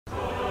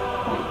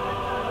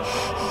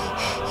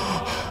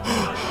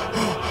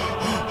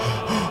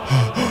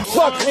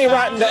fucked me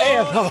right in the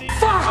ass. Oh.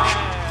 Fuck!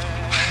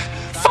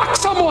 Fuck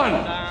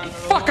someone!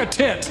 Fuck a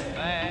tit!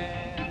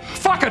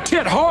 Fuck a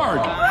tit hard!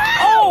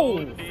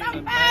 Oh!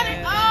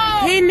 Somebody!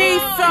 Oh! He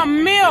needs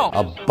some milk!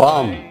 A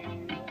bum.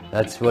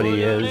 That's what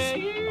he is.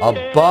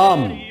 A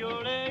bum.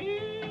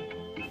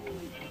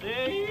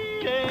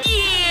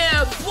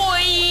 Yeah,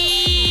 boy!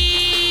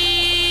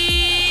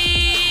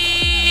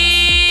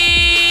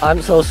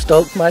 I'm so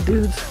stoked, my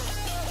dudes.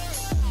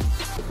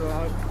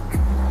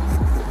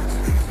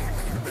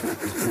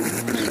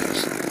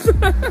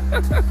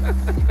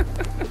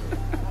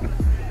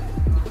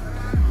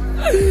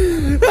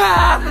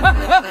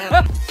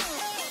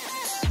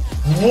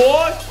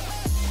 What?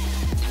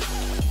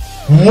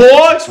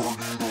 What?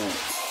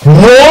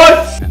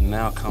 What? And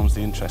now comes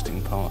the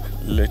interesting part.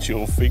 Let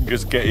your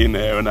fingers get in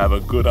there and have a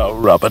good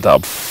old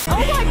rub-a-dub. Oh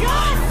my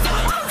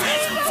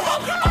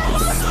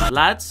god!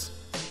 Lads?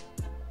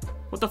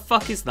 What the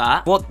fuck is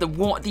that? What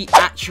the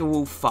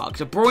actual fuck?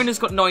 De Bruyne's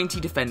got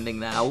 90 defending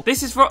now.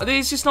 This is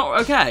just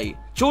not okay.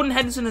 Jordan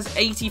Henderson has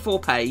 84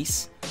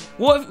 pace.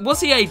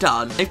 What's EA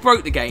done? They've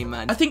broke the game,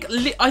 man. I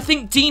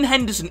think Dean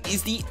Henderson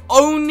is the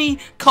only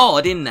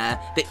card in there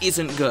that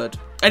isn't good.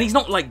 And he's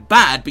not like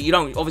bad, but you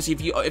don't obviously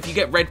if you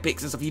get red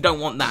picks and stuff, you don't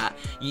want that.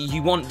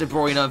 You want De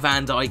Bruyne,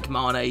 Van Dijk,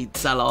 Mane,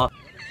 Salah.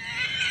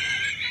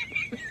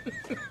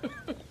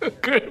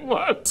 Good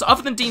one. So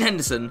other than Dean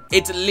Henderson,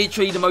 it's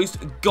literally the most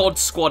god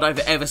squad I've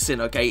ever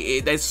seen, okay?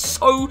 There's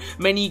so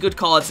many good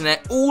cards in there.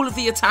 All of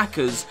the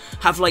attackers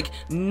have like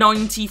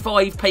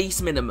 95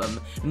 pace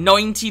minimum,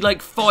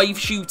 95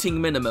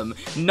 shooting minimum,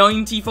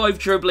 95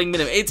 dribbling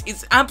minimum.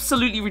 It's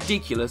absolutely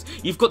ridiculous.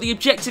 You've got the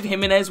objective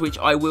Jimenez, which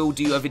I will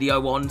do a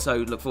video on, so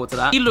look forward to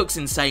that. He looks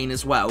insane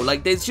as well.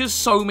 Like, there's just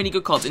so many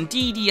good cards. And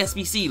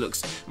DDSBC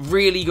looks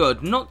really good.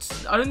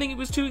 I don't think it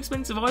was too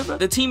expensive either.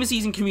 The Team of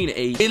Season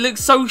community, it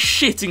looks so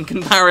shit in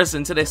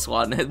comparison to this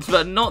one,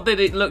 but not that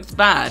it looked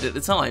bad at the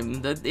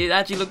time. It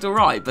actually looked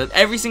alright, but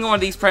every single one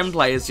of these Prem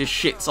players just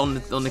shits on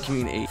the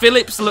community.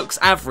 Phillips looks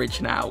average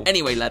now.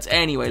 Anyway, lads,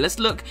 let's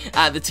look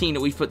at the team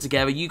that we've put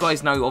together. You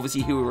guys know,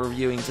 obviously, who we're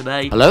reviewing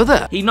today. Hello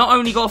there. He not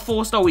only got a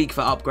 4-star week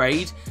for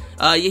upgrade,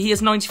 he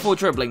has 94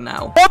 dribbling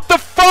now. What the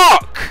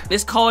fuck?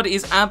 This card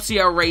is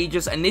absolutely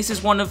outrageous, and this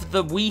is one of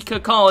the weaker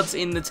cards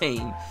in the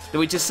team,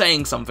 which is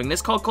saying something.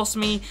 This card cost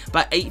me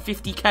about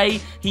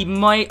 850k. He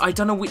might, I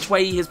don't know which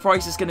way his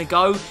price is going to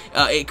go.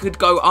 It could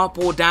go up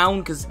or down,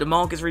 because the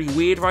market's really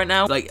weird right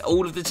now. Like,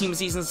 all of the team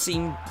seasons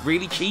seem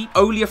really cheap.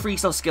 Only a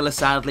 3-star skiller,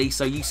 sadly,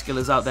 so you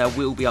skillers out there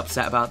will be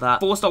upset about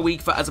that. 4-star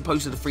weak foot as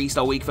opposed to the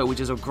 3-star weak foot, which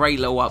is a great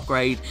little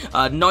upgrade.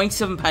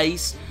 97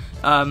 pace.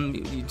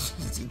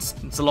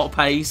 It's a lot of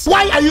pace.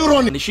 Why are you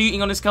running? The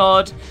shooting on this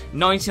card,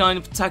 99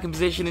 attacking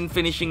position and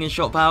finishing and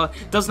shot power.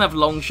 Doesn't have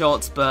long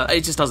shots, but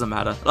it just doesn't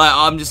matter. Like,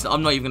 I'm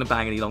not even gonna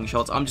bang any long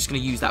shots. I'm just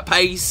gonna use that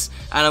pace,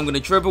 and I'm gonna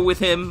dribble with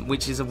him,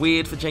 which is a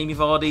weird for Jamie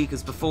Vardy,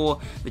 because before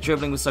the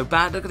dribbling was so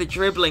bad. Look at the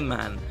dribbling,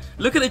 man.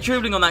 Look at the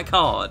dribbling on that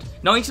card.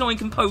 99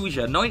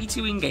 composure,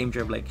 92 in-game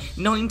dribbling,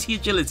 90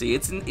 agility.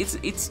 It's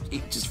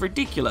just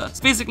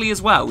ridiculous. Physically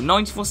as well,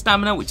 94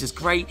 stamina, which is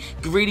great.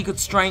 Really good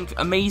strength,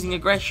 amazing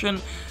aggression.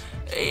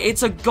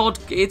 It's a god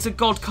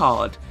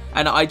card,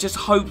 and I just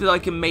hope that I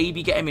can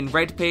maybe get him in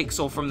red picks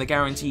or from the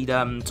guaranteed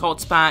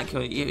TOTS pack.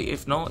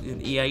 If not,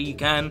 EA, you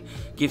can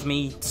give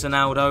me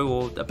Ronaldo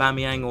or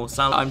Aubameyang or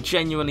Salah. I'm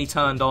genuinely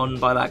turned on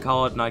by that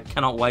card, and I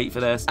cannot wait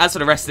for this. As for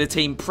the rest of the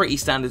team, pretty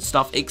standard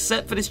stuff,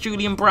 except for this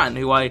Julian Brandt,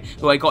 who I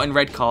got in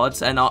red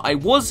cards, and I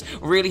was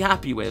really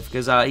happy with,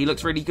 because he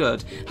looks really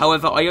good.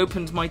 However, I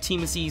opened my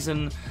Team of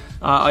Season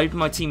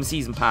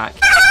pack.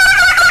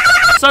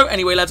 So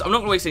anyway, lads, I'm not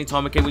going to waste any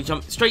time. Okay, we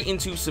jump straight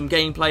into some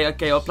gameplay.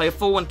 Okay, I'll play a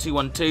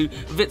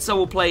 4-1-2-1-2. Witzel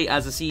will play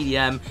as a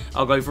CDM.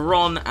 I'll go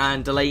Varane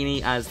and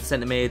Delaney as the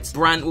centre mids.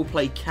 Brandt will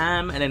play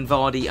Cam, and then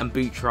Vardy and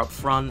Butcher up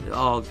front.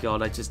 Oh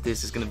god,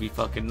 this is going to be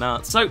fucking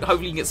nuts. So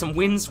hopefully you can get some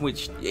wins,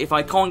 which if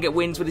I can't get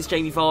wins with this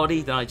Jamie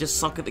Vardy, then I just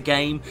suck at the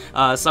game.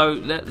 So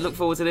look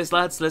forward to this,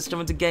 lads. Let's jump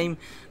into game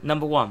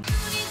number 1.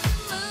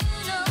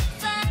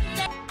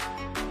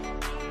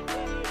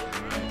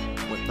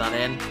 Whip that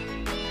in.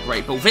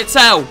 Great ball.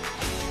 Witzel!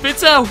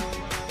 Witzel!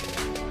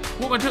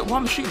 What am I doing? Why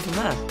am I shooting from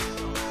there?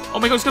 Oh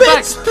my god, it's good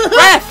back!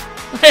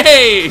 Ref!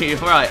 Hey!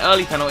 Right,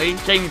 early penalty.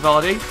 Jamie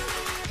Vardy.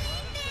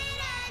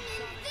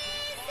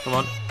 Come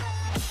on.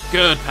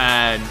 Good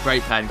pen.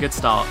 Great pen. Good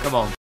start. Come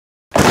on.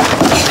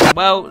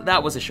 Well,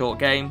 that was a short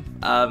game.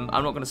 I'm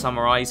not going to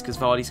summarise because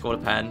Vardy scored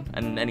a pen,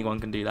 and anyone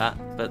can do that.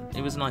 But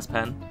it was a nice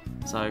pen.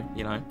 So,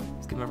 you know,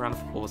 let's give him a round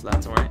of applause,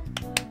 lads, alright?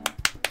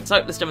 So,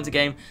 let's jump into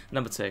game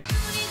number 2.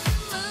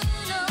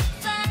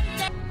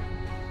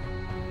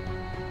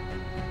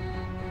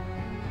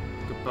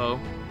 Good ball.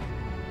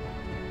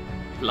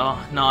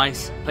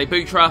 Nice. Play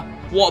Butcher.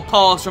 What a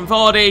pass from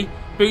Vardy.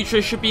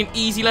 Butcher should be an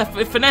easy left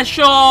foot finesse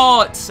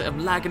shot.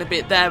 I'm lagging a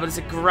bit there, but it's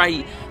a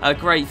great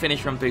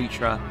finish from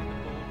Butcher.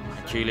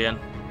 Julian.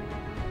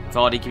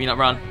 Vardy, give me that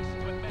run.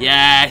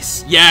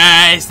 Yes,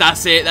 yes,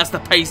 that's it. That's the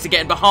pace to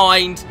get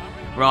behind.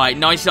 Right,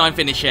 99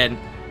 finishing.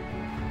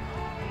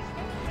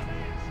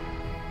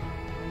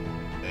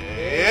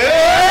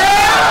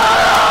 Yeah!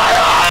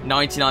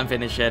 99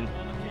 finishing.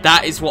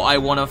 That is what I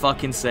want to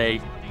fucking see.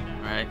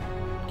 Right,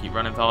 keep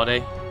running,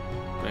 Vardy.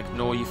 I'm going to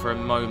ignore you for a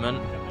moment.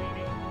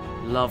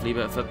 Lovely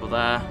bit of football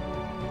there.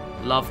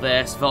 Love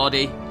this.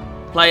 Vardy.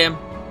 Play him.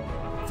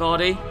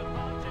 Vardy.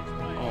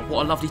 Oh,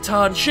 what a lovely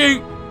turn.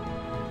 Shoot!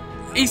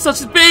 He's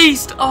such a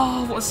beast!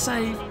 Oh, what a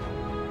save.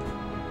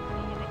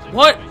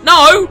 What?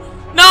 No!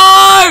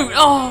 No!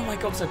 Oh my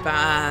god, I'm so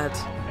bad.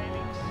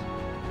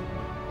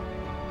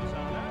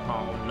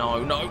 Oh,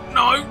 no, no,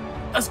 no!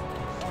 That's...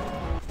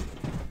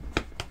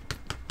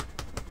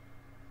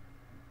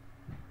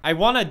 I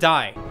wanna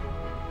die.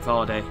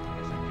 Vardy.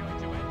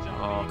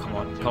 Oh, come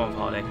on. Come on,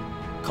 Vardy.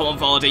 Come on,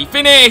 Vardy.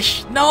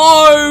 Finish!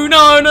 No!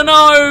 No, no,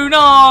 no,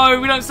 no!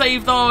 We don't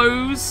save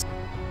those.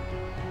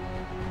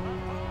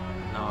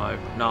 No,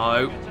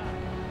 no.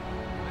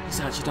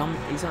 He's actually done.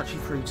 He's actually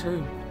through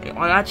too.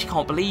 I actually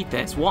can't believe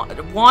this. What?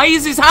 Why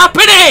is this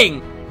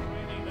happening?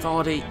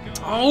 Vardy.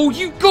 Oh,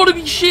 you gotta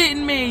be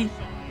shitting me.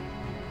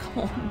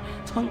 Come on.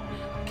 Don't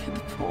get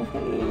the ball.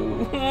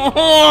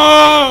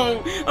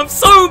 Oh, I'm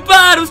so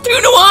bad. I was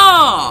 2-0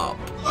 up.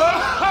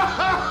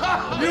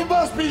 You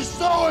must be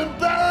so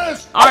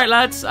embarrassed! Alright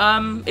lads,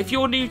 if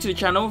you're new to the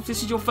channel, if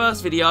this is your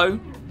first video,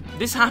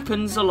 this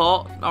happens a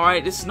lot,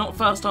 alright? This is not the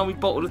first time we've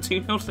bottled a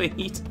 2-0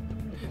 lead.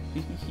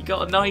 You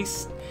got a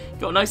nice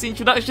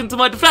introduction to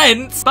my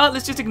defence. But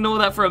let's just ignore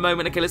that for a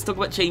moment. Okay, let's talk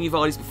about Jamie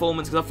Vardy's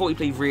performance, because I thought he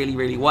played really,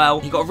 really well.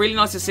 He got a really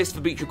nice assist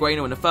for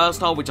Butragueno in the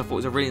first half, which I thought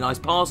was a really nice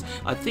pass.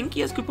 I think he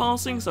has good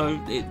passing, so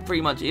it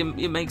pretty much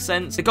it makes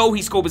sense. The goal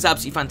he scored was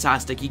absolutely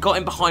fantastic. He got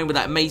in behind with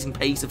that amazing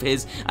pace of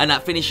his, and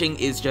that finishing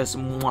is just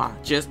mwah,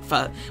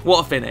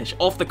 what a finish.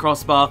 Off the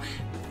crossbar.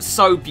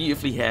 So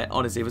beautifully hit,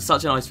 honestly. It was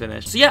such a nice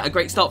finish. So yeah, a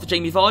great start for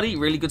Jamie Vardy.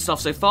 Really good stuff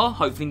so far.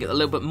 Hopefully we can get a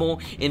little bit more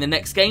in the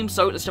next game.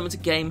 So let's jump into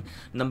game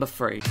number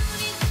 3.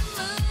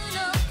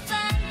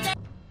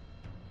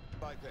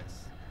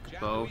 Good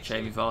ball,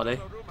 Jamie Vardy.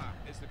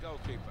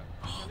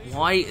 Oh,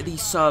 why are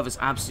these servers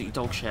absolutely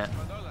dog shit?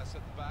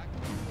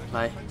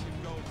 Play.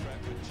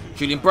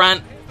 Julian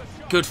Brandt.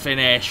 Good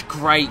finish.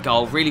 Great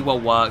goal. Really well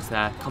worked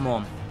there. Come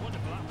on.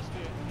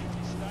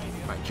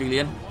 Right,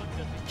 Julian.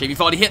 Jamie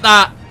Vardy hit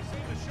that.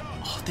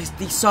 Oh,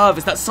 these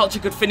servers, that's such a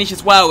good finish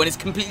as well, and it's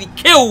completely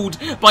killed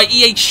by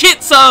EA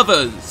shit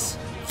servers.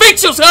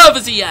 Fix your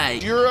servers, EA!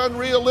 You're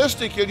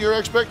unrealistic in your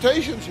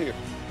expectations here.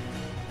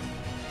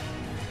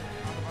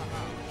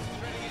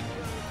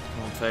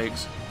 Come on,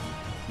 Figs.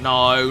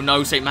 No,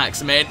 no, St.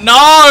 Maximin.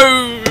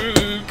 No!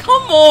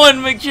 Come on,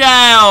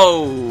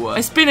 Mcjell!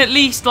 It's been at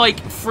least like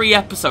 3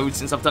 episodes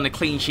since I've done a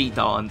clean sheet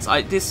dance.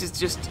 This is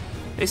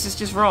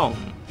just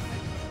wrong.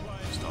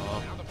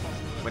 Stop.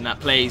 Win that,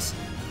 please.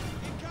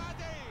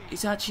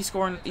 He's actually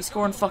scoring. He's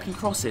scoring fucking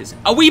crosses.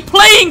 Are we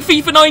playing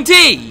FIFA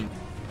 19?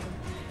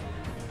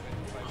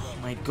 Oh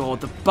my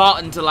god, the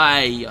button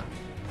delay.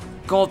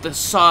 God, the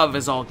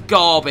servers are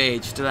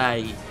garbage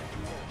today.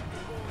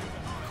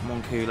 Come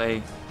on,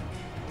 Cooley.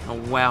 Oh,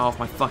 where half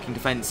my fucking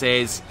defense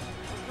is.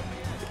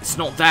 It's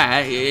not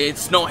there.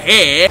 It's not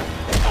here.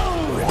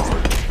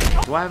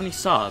 Do I have any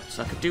subs?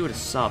 I could do with a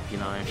sub, you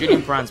know.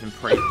 Julian Brandt's been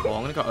pretty poor.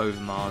 I'm going to go over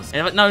Mars.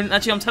 No,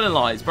 actually, I'm telling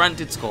lies. Brandt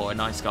did score a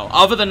nice goal.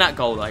 Other than that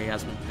goal, though, he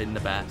hasn't been the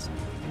best.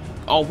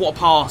 Oh, what a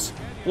pass.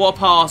 What a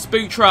pass.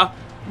 Butra.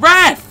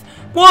 Ref!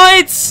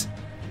 What?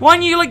 Why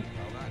aren't you, like...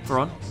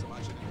 Throw on.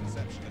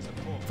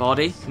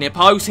 Vardy. Near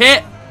post.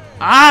 Hit.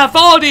 Ah,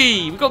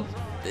 Vardy! We've got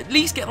to at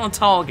least get on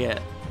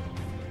target.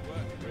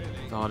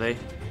 Vardy.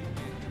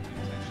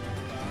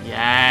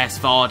 Yes,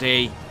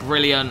 Vardy.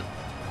 Brilliant.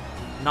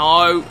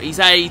 No, he's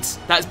 8.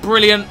 That's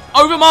brilliant.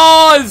 Over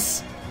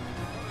Mars!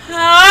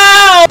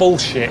 How?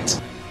 Bullshit.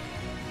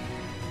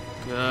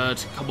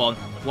 Good. Come on.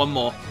 One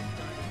more.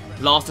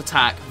 Last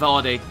attack.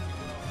 Vardy.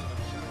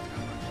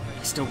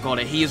 He's still got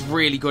it. He is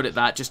really good at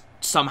that. Just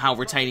somehow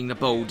retaining the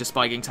ball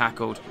despite getting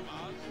tackled.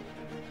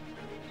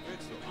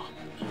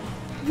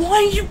 Why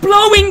are you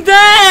blowing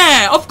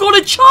there? I've got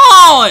a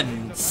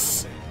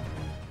chance!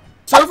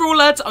 So overall,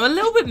 lads, I'm a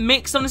little bit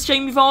mixed on this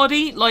Jamie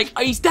Vardy. Like,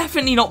 he's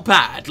definitely not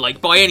bad,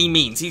 like, by any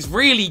means. He's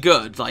really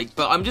good, like,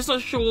 but I'm just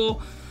not sure...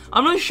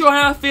 I'm not sure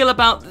how I feel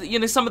about, you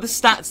know, some of the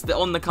stats that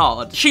on the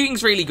card.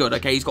 Shooting's really good,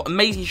 okay? He's got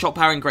amazing shot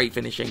power and great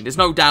finishing. There's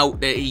no doubt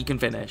that he can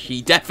finish.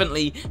 He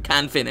definitely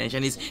can finish,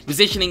 and his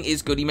positioning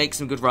is good. He makes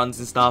some good runs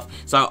and stuff,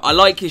 so I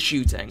like his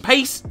shooting.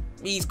 Pace,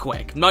 he's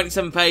quick.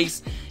 97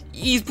 pace.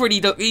 He's pretty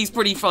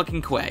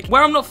fucking quick.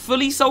 Where I'm not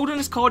fully sold on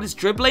this card is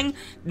dribbling.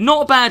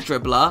 Not a bad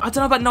dribbler. I don't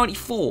know about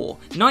 94.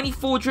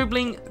 94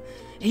 dribbling,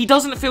 he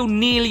doesn't feel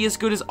nearly as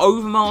good as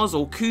Overmars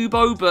or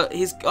Kubo, but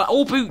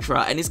or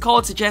Butra, and his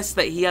card suggests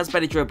that he has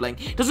better dribbling.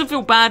 Doesn't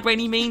feel bad by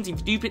any means. If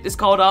you do pick this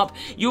card up,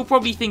 you'll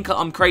probably think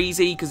I'm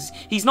crazy, because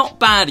he's not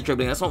bad at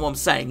dribbling. That's not what I'm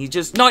saying. He's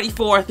just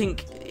 94, I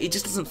think. It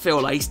just doesn't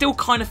feel like. He still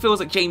kind of feels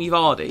like Jamie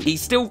Vardy. He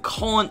still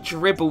can't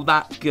dribble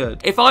that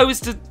good. If I was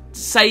to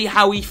say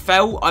how he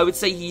felt, I would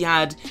say he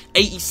had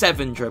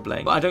 87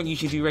 dribbling. But I don't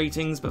usually do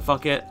ratings, but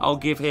fuck it. I'll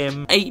give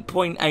him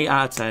 8.8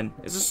 out of 10.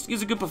 It's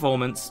a good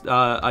performance.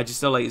 I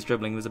just feel like his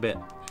dribbling was a bit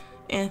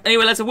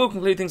Anyway, lads, I will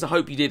conclude things. I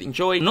hope you did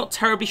enjoy. I'm not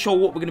terribly sure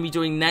what we're going to be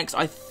doing next.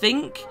 I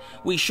think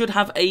we should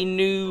have a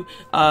new,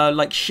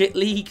 like, shit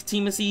league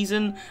team of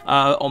season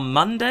on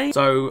Monday.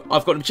 So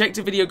I've got an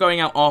objective video going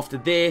out after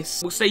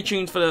this. We'll stay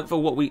tuned for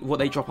what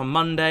they drop on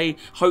Monday.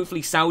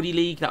 Hopefully Saudi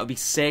League. That would be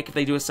sick if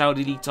they do a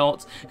Saudi League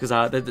tots, because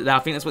I think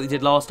that's what they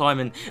did last time.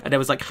 And there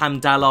was like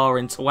Hamdallah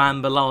and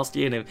Tawamba last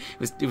year, and it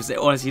was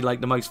honestly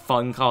like the most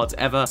fun cards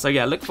ever. So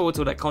yeah, look forward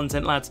to all that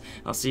content, lads.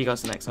 I'll see you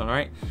guys the next one. All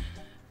right,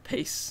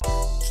 peace.